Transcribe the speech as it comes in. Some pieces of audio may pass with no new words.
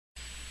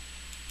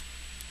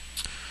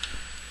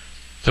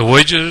The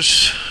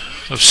wages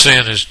of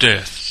sin is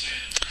death.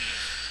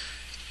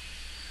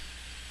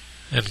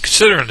 And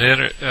considering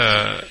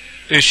the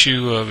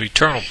issue of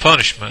eternal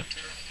punishment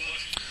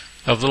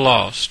of the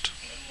lost,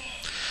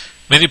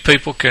 many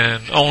people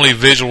can only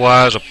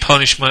visualize a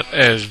punishment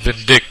as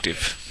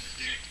vindictive.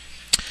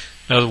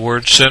 In other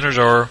words, sinners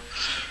are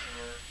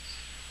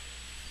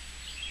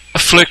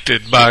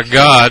afflicted by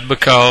God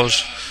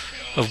because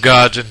of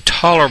God's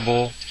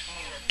intolerable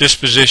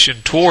disposition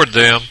toward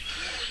them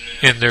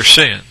in their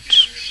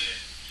sins.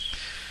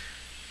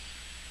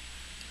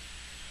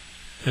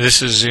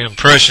 This is the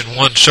impression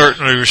one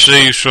certainly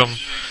receives from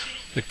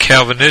the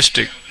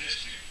Calvinistic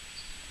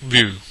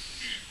view.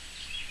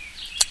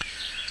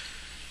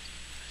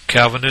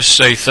 Calvinists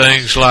say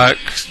things like,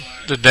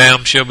 the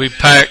damned shall be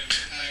packed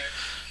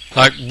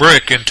like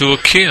brick into a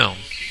kiln,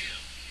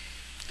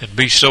 and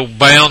be so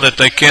bound that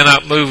they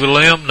cannot move a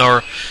limb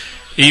nor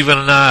even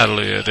an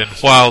eyelid. And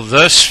while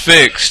thus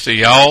fixed,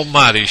 the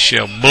Almighty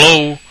shall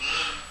blow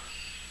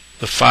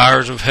the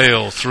fires of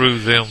hell through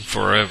them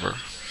forever.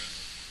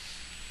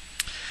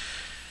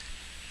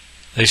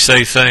 They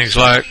say things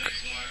like,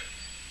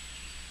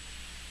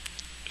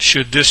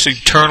 should this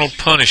eternal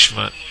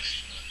punishment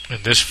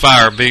and this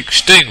fire be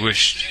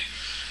extinguished,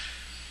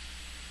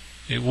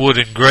 it would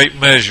in great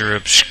measure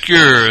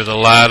obscure the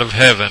light of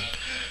heaven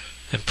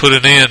and put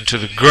an end to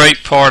the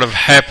great part of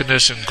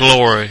happiness and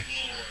glory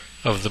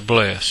of the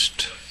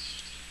blessed.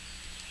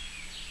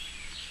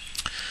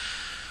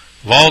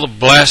 Of all the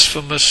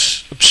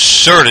blasphemous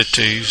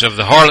absurdities of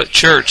the harlot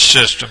church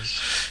system,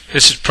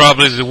 this is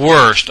probably the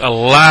worst, a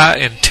lie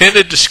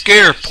intended to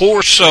scare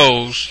poor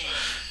souls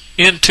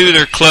into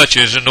their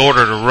clutches in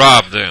order to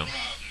rob them.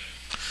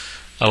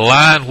 A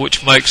lie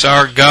which makes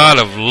our God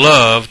of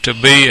love to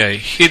be a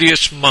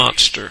hideous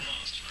monster,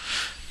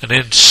 an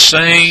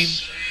insane,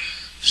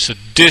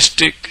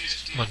 sadistic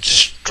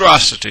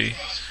monstrosity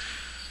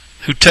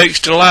who takes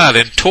delight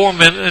in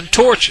torment and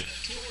torture.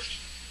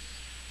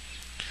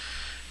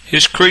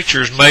 His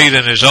creatures made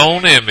in His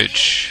own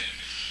image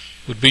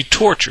would be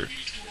tortured.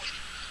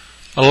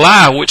 A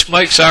lie which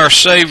makes our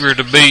Savior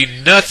to be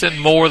nothing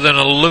more than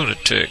a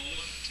lunatic,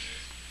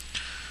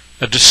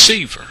 a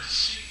deceiver,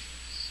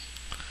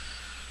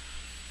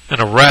 and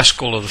a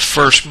rascal of the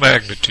first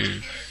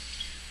magnitude.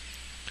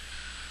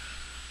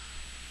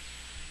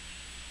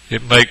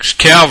 It makes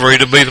Calvary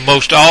to be the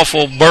most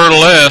awful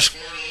burlesque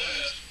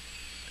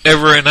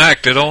ever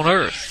enacted on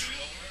earth.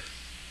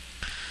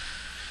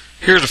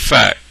 Here's a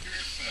fact.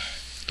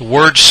 The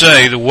words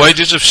say the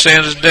wages of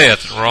sin is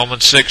death in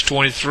Romans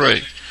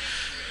 6:23.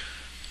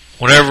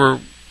 Whenever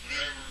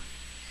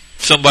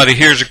somebody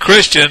hears a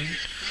Christian,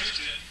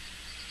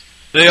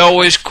 they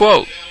always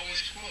quote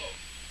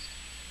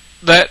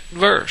that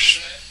verse.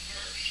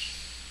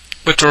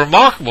 But the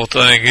remarkable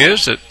thing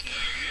is that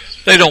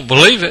they don't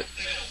believe it.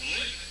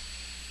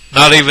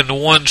 Not even the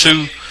ones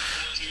who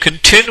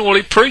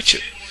continually preach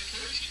it.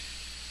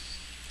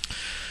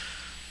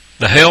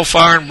 The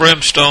hellfire and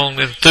brimstone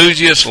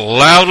enthusiasts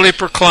loudly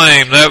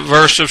proclaim that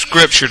verse of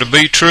Scripture to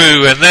be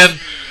true, and then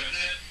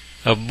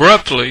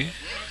abruptly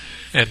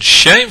and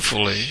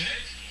shamefully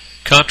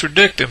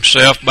contradict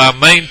himself by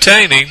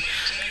maintaining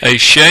a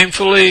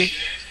shamefully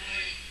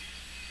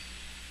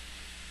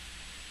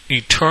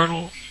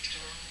eternal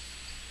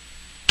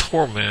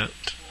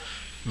torment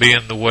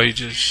being the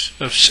wages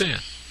of sin.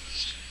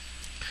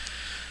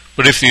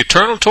 But if the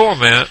eternal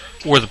torment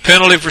were the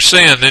penalty for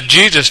sin, then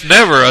Jesus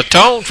never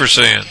atoned for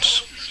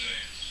sins.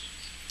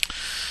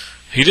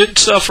 He didn't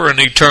suffer an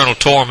eternal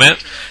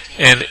torment,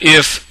 and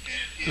if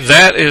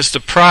that is the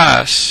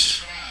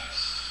price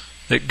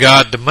that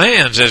God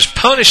demands as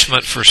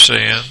punishment for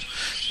sin,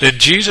 then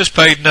Jesus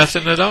paid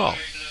nothing at all.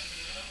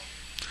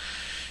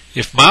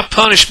 If my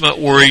punishment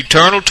were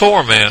eternal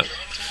torment,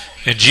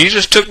 and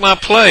Jesus took my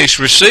place,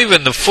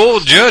 receiving the full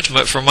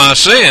judgment for my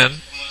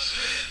sin,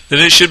 then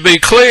it should be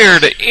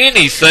clear to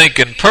any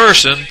thinking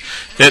person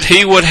that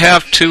he would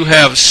have to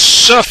have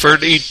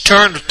suffered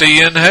eternity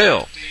in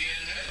hell.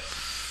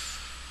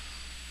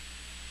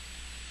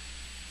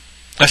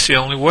 That's the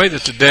only way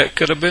that the debt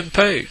could have been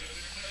paid.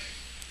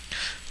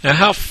 Now,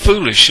 how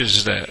foolish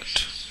is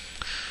that?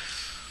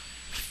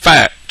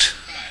 Fact.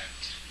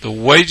 The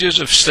wages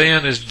of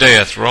sin is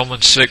death,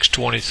 Romans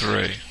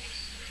 6:23.